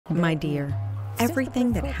My dear,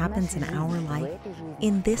 everything that happens in our life,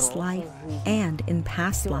 in this life and in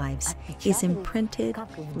past lives, is imprinted,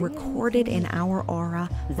 recorded in our aura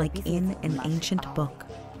like in an ancient book.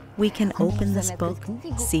 We can open this book,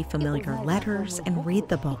 see familiar letters, and read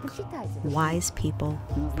the book. Wise people,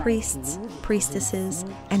 priests, priestesses,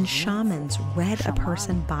 and shamans read a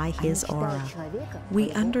person by his aura.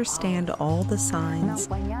 We understand all the signs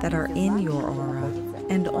that are in your aura,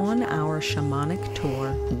 and on our shamanic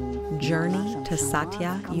tour, Journey to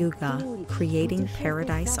Satya Yuga, Creating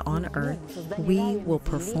Paradise on Earth, we will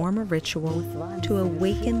perform a ritual to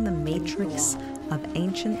awaken the matrix of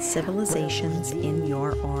ancient civilizations in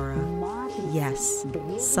your aura. Yes,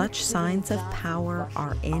 such signs of power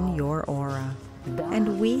are in your aura.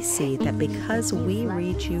 And we see that because we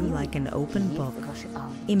read you like an open book,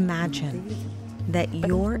 imagine that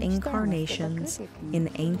your incarnations in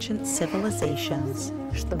ancient civilizations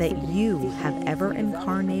that you have ever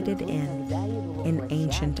incarnated in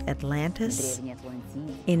ancient Atlantis,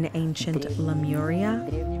 in ancient Lemuria,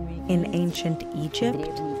 in ancient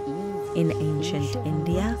Egypt, in ancient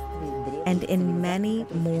India, and in many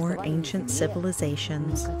more ancient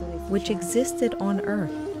civilizations which existed on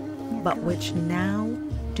Earth, but which now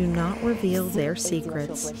do not reveal their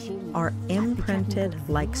secrets, are imprinted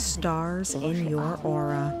like stars in your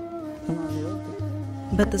aura.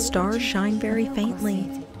 But the stars shine very faintly,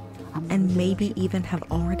 and maybe even have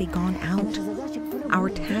already gone out. Our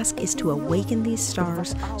task is to awaken these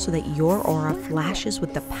stars so that your aura flashes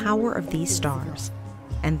with the power of these stars.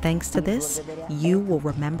 And thanks to this, you will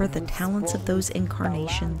remember the talents of those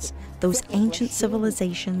incarnations, those ancient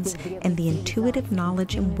civilizations, and the intuitive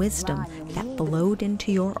knowledge and wisdom that flowed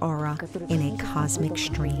into your aura in a cosmic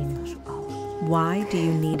stream. Why do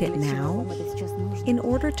you need it now? In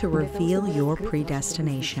order to reveal your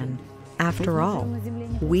predestination. After all,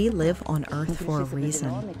 we live on Earth for a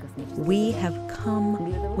reason. We have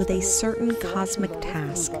come with a certain cosmic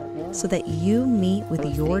task so that you meet with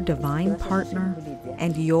your divine partner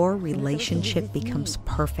and your relationship becomes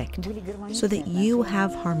perfect, so that you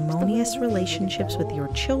have harmonious relationships with your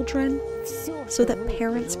children, so that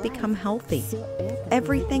parents become healthy.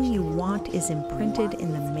 Everything you want is imprinted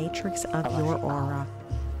in the matrix of your aura,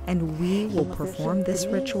 and we will perform this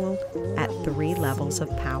ritual at 3 levels of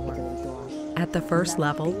power. At the first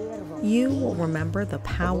level, you will remember the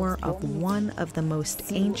power of one of the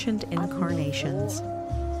most ancient incarnations.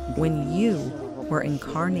 When you were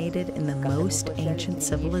incarnated in the most ancient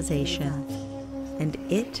civilization, and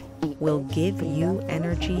it will give you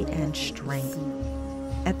energy and strength.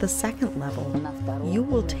 At the second level, you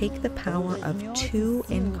will take the power of 2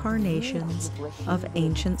 incarnations of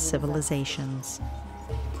ancient civilizations.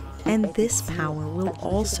 And this power will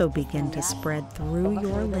also begin to spread through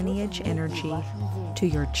your lineage energy to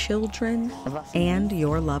your children and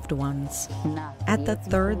your loved ones. At the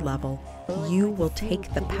third level, you will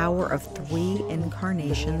take the power of 3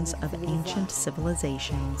 incarnations of ancient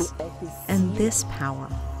civilizations, and this power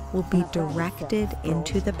will be directed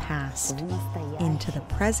into the past, into the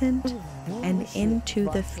present, and into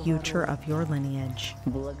the future of your lineage.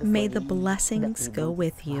 May the blessings go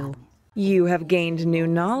with you. You have gained new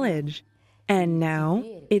knowledge, and now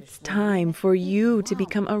it's time for you to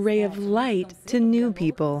become a ray of light to new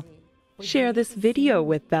people. Share this video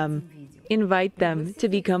with them. Invite them to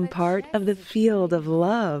become part of the field of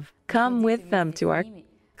love. Come with them to our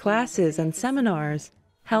classes and seminars.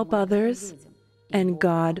 Help others, and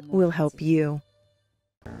God will help you.